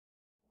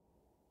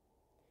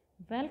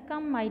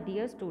Welcome my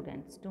dear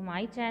students to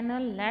my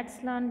channel Let's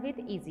Learn with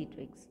Easy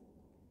Tricks।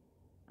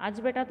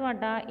 ਅੱਜ बेटा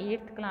तुहाडा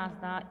 8th class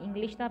का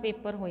English का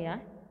पेपर होया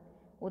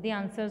उहदे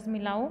आंसर्स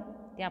मिलाओ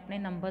ते अपने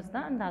नंबर्स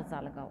का अंदाज़ा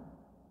लगाओ।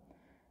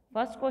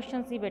 फर्स्ट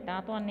क्वेश्चन सी बेटा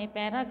तुहाने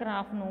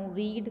पैराग्राफ नू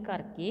रीड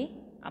करके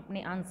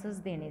अपने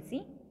आंसर्स देने सी।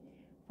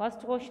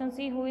 First question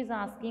see who is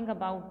asking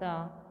about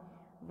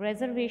the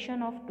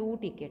reservation of 2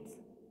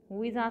 tickets।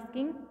 Who is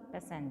asking?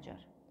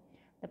 Passenger.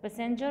 The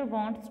passenger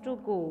wants to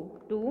go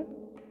to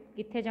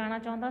कित्थे जाना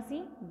चाहता सी?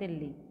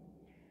 Delhi.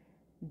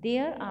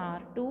 There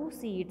are 2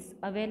 seats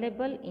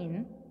available in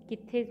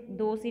कित्थे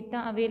 2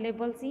 सीटां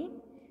available C?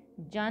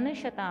 Jan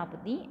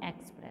Shatabdi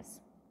express.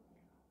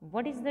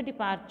 What is the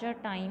departure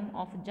time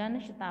of Jan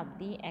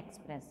Shatabdi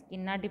express?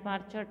 कितना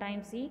departure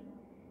time C?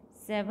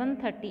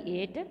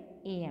 7:38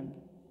 AM।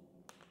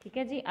 ठीक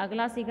है जी।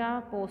 अगला सीगा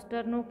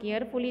poster नू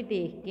केयरफुली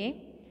देख के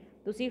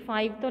तुसी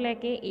 5 तो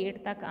लैके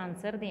 8 तक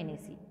आंसर देने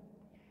सी।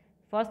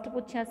 फर्स्ट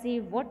पूछा see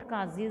what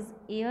causes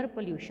air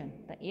pollution.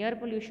 तो एयर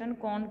पोल्यूशन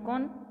कौन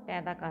कौन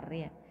पैदा कर रहे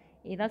हैं?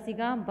 यदा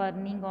सीगा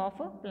burning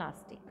of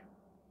plastic.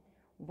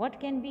 What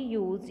can be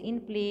use in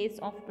place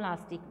of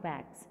plastic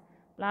bags.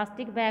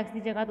 Plastic bags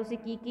की जगह तुसी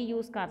की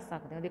यूज़ कर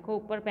सकते हो? देखो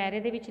उपर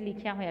पैरे दे विच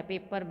लिखा होया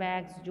paper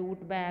bags,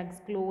 jute bags,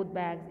 cloth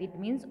bags. It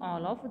मीनस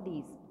all of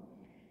these.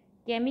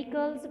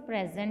 Chemicals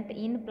present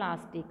in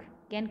plastic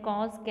can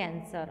cause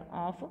cancer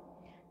of.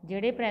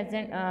 ਜਿਹੜੇ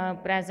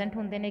ਪ੍ਰੈਜ਼ੈਂਟ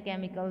ਹੁੰਦੇ ਨੇ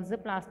ਕੈਮੀਕਲਸ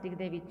ਪਲਾਸਟਿਕ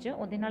ਦੇ ਵਿੱਚ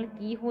ਉਹਦੇ ਨਾਲ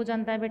ਕੀ ਹੋ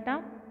ਜਾਂਦਾ ਹੈ ਬੇਟਾ?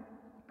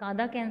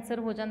 ਕਾਹਦਾ ਕੈਂਸਰ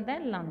ਹੋ ਜਾਂਦਾ ਹੈ?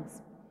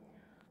 Lungs.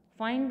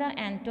 Find the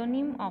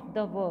ਐਂਟੋਨਿਮ of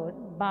the word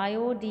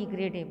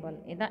biodegradable.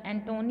 ਇਹਦਾ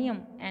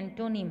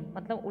ਐਂਟੋਨਿਮ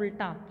ਮਤਲਬ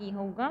ਉਲਟਾ ਕੀ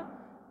ਹੋਊਗਾ?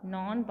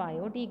 ਨॉन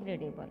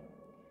ਬਾਇਓਡੀਗ੍ਰੇਡੇਬਲ।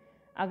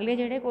 ਅਗਲੇ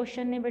ਜਿਹੜੇ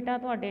ਕੁਐਸਚਨ ਨੇ ਬੇਟਾ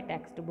ਤੁਹਾਡੇ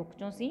ਟੈਕਸਟ ਬੁੱਕ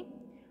ਚੋਂ ਸੀ।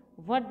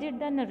 ਵਟ did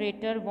the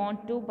narrator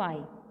want to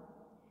buy.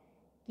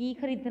 ਕੀ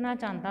ਖਰੀਦਣਾ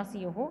ਚਾਹੁੰਦਾ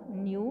ਸੀ ਉਹ?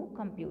 New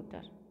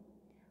computer.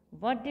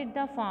 What did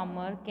the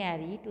farmer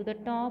carry to the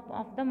top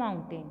of the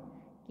mountain?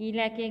 की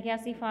लैके गया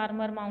सी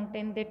फार्मर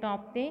माउंटेन के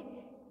टॉप ते?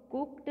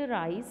 Cooked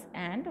rice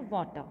and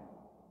water.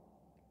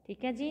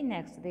 ठीक है जी।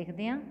 नैक्सट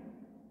देखते हैं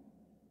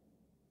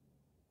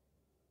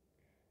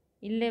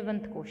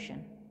 11th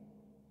क्वेश्चन।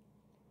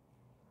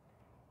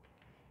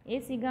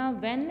 ये सीगा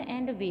van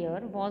and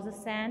where was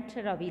sent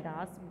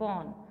Ravidas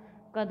born.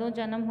 कदों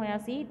जन्म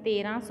होया सी?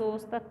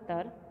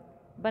 1377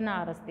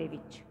 बनारस दे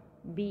विच।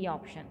 B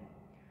option.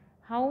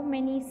 How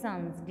many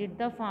sons did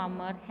the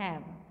farmer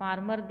have.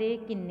 Farmer दे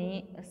किन्ने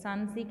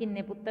सन सी?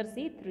 किन्ने पुत्र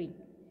सी? 3।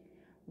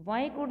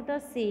 Y could the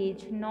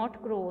sage not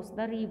cross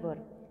the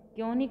river.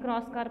 क्यों नहीं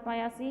क्रॉस कर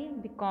पाया सी?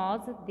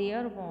 Because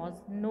there was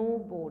no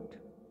boat.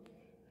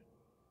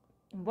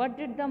 What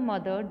did the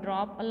mother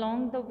drop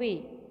along the way?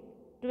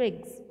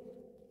 Twigs.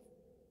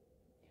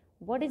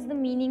 What is the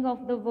meaning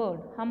of the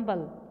word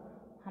humble.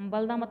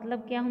 Humble का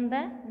मतलब क्या होंदा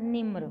है?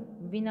 निम्र,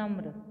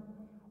 विनम्र।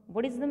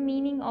 What is the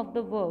meaning of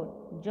the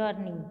word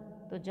journey.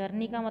 तो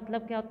journey का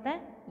मतलब क्या होता है?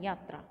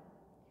 यात्रा।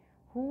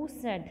 Who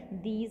said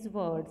these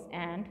words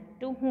and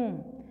to whom?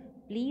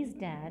 Please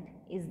dad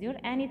is there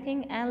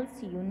anything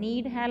else you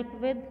need help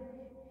with.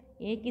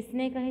 ये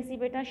किसने कही सी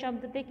बेटा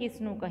शब्द ते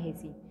किसनू कही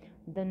सी?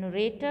 The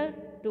narrator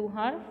to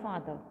her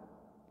father.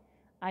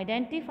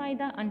 Identify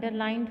the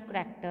underlined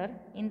character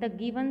in the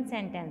given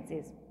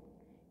sentences.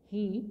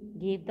 He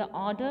gave the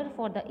order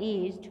for the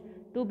aged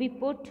to be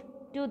put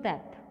to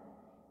death.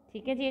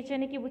 ठीक है जी। इस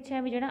ने की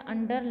पूछा भी जो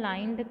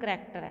अंडरलाइंड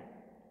करैक्टर है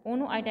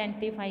उन्होंने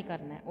आइडेंटिफाई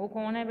करना है। वो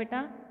कौन है बेटा?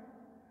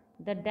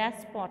 The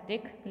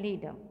despotic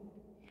leader.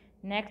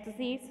 नैक्सट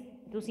सी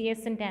तुसी ये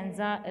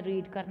सेंटेंसा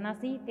रीड करना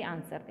सी ते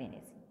आंसर देने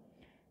सी।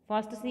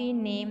 First C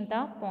name the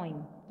poem.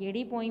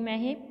 केड़ी पोइम है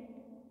ये?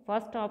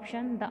 First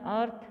option the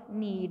earth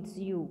needs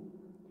you.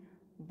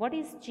 What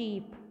is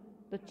cheap.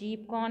 तो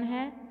चीप कौन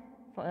है?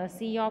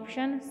 C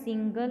option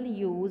single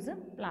use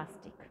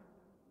plastic.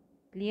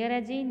 Clear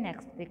है जी।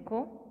 नैक्सट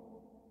देखो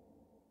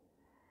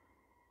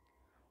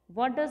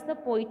what does the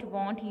poet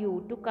want you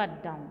to cut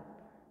down.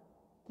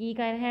 की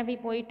कह रहे हैं भी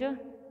पोइट?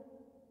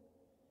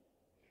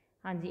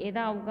 हाँ जी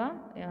यदा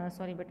आऊगा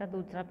सॉरी बेटा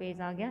दूसरा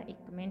पेज आ गया,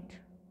 एक मिनट।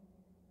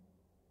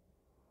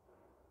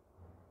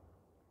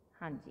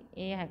 हाँ जी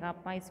ये है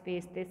आप इस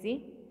पेज से सी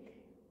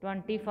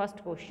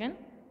 21st question.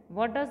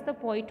 What does the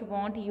poet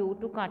want you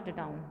to cut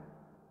down.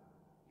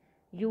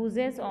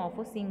 Uses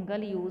of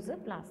single use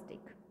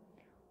plastic.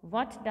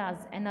 What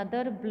does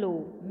another blow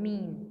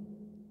mean?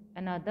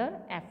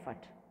 Another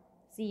effort.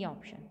 C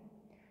option.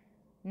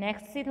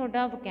 Next सी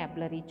थोड़ा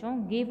वोकैबलरी चों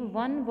give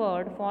one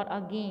word for a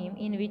game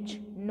in which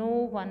no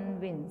one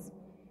wins.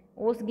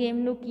 उस game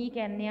नू की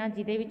कहने आ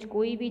जिहदे विच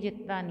कोई भी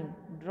जितदा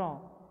नहीं? Draw.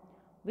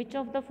 Which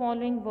of the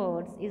following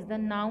words is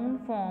the noun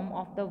form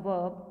of the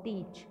verb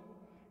teach.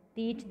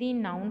 Teach the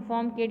noun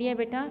form केड़ी है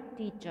बेटा?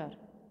 टीचर।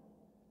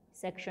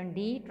 सैक्शन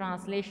डी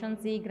ट्रांसलेशन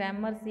सी,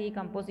 ग्रामर सी,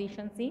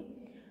 कंपोजिशन सी।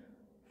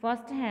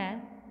 फर्स्ट है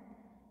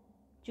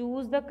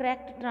choose the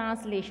correct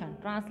translation.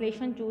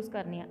 Translation choose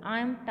करनी है।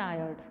 I am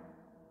tired,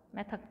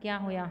 मैं थकिया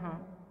होया हाँ।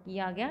 की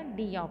आ गया?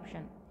 D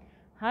option.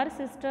 Her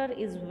sister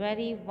is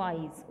very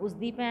wise.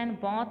 उसकी भैन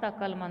बहुत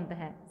अकलमंद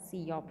है।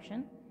 C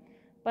option.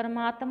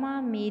 परमात्मा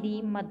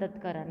मेरी मदद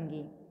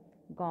करनगे,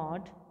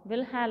 गॉड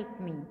विल हैल्प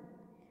मी।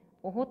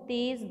 वह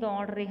तेज़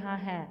दौड़ रहा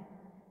है,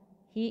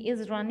 he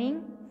is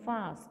running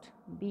fast,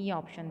 B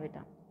option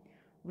बेटा।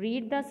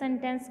 Read the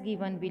sentence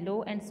given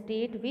below and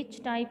state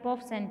which type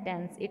of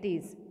sentence it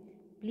is,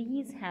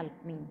 please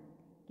help me.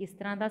 किस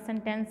तरह का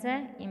सेंटेंस है,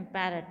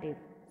 imperative,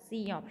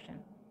 C option.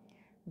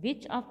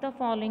 Which of the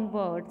following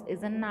words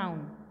is a noun,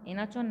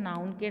 इन्हां चों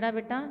noun केड़ा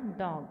बेटा,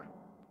 dog.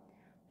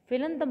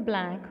 Fill in the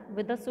blank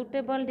with a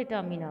suitable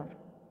determiner,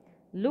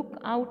 look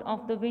out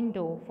of the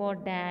window for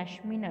dash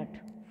minute,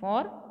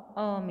 for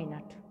a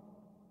minute,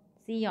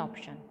 C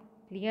option.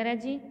 Clear है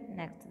जी।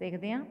 Next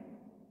देखते हैं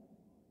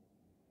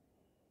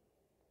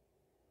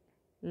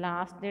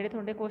last ਜਿਹੜੇ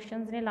ਤੁਹਾਡੇ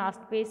question ने,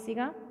 लास्ट पेज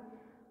ਸੀਗਾ।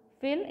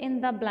 Fill in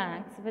the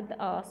blanks with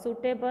a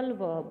suitable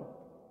verb,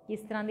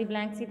 किस तरह की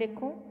ब्लैंक सी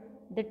देखो,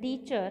 the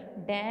teacher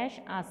dash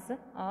us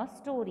a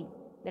story,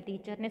 the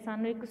teacher ने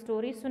सानू एक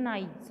स्टोरी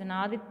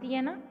सुना दी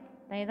है ना,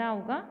 तो यह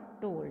आऊगा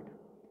told.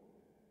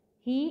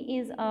 He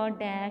is a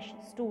dash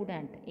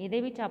student,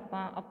 ये आप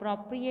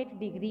अप्रोप्रीएट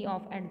डिग्री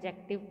ऑफ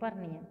एडजैक्टिव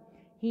भरनी है,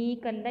 ही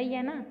कल्ला ही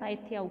है ना, तो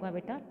इत्थे आऊगा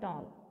बेटा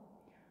toll.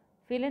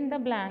 Fill in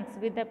the blanks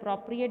with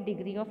अप्रोप्रीएट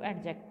degree of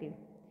adjective,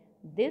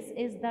 this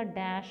is the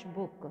dash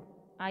book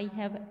I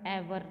have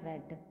ever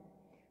read,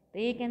 तो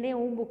ये कहते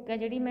वो बुक है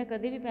जी मैं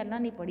कदे भी पहला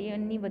नहीं पढ़ी,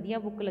 इन्नी वधिया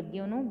बुक लगी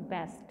उन्होंने,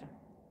 best.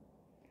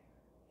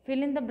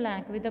 Fill in the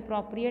blank with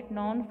अप्रोप्रीएट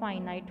non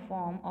finite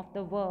form of the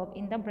verb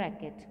in the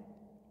bracket,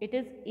 it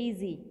is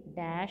easy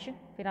dash,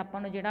 फिर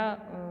आपको जोड़ा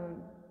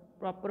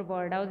प्रॉपर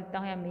वर्ड है वो दिता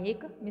हुआ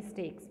मेक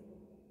मिसटेक्स,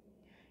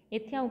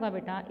 इत्थे आऊगा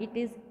बेटा it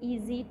is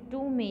easy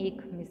to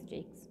make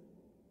mistakes.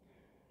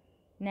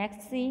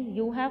 Next, see,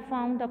 you have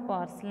found a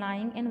purse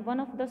lying in one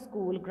of the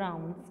school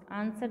grounds.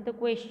 Answer the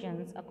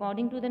questions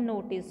according to the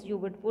notice you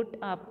would put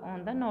up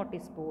on the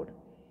notice board.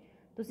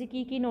 तुसी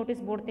की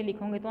notice board ते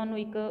लिखोगे, तो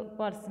एक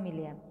purse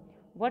मिले।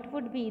 What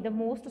would be the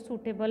most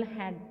suitable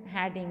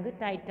heading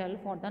title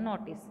for the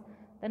notice?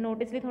 The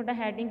notice लिए थोड़ा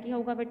heading की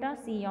होगा बेटा,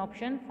 C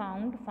option,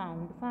 found,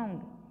 found,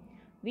 found.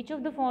 Which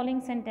of the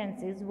following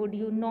sentences would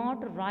you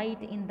not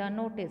write in the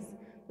notice?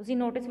 तुसी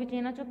notice which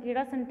इन्हां चों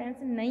किहड़ा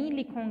sentence नहीं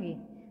लिखोगे,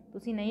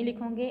 तुसी नहीं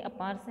लिखोगे a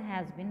purse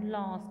has been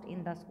lost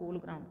in the school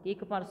ground, कि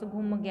एक पर्स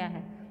गुम गया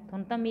है,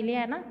 तुहानूं तां मिलिया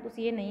है ना,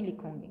 तुसी ये नहीं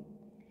लिखोगे।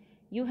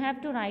 You have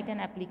to right an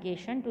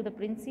application to the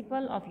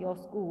principal of your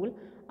school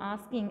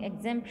asking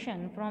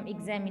exemption from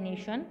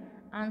examination,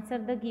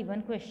 answer the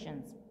given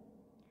questions.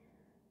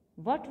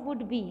 What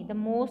would be the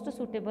most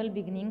suitable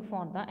beginning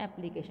for the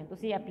application,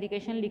 तुसी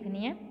एप्लीकेशन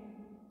लिखनी है,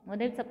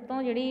 वो सब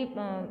तो जी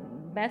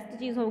best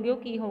चीज़ होगी वो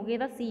की होगी,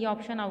 तो सी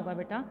ऑप्शन आऊगा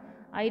बेटा,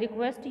 I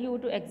request you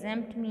to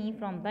exempt me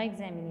from the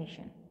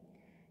examination.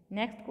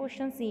 Next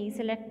question C,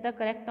 select the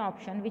correct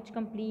option which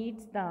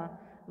completes the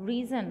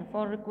reason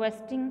for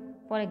requesting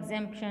for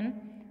exemption.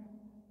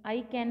 I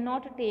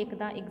cannot take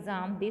the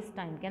exam this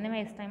time, कहते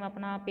मैं इस time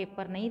अपना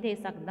paper नहीं दे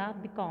सकता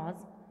because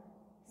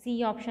C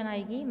option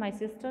आएगी, my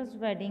sister's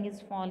wedding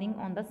is falling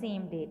on the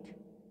same date.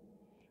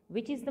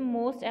 Which is the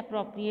most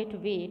appropriate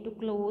way to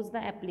close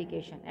the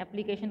application?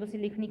 Application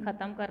तुसी लिखनी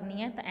खत्म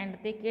करनी है, तो एंड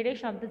ते किहड़े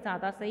शब्द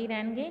ज़्यादा सही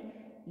रहणगे,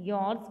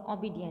 yours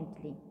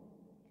obediently.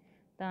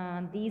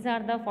 These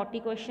are the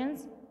 40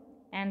 questions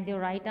and the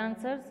right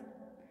answers.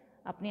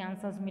 अपने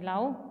आंसर्स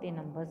मिलाओ ते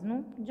नंबर्स नू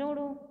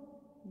जोड़ो।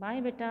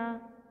 बाय बेटा।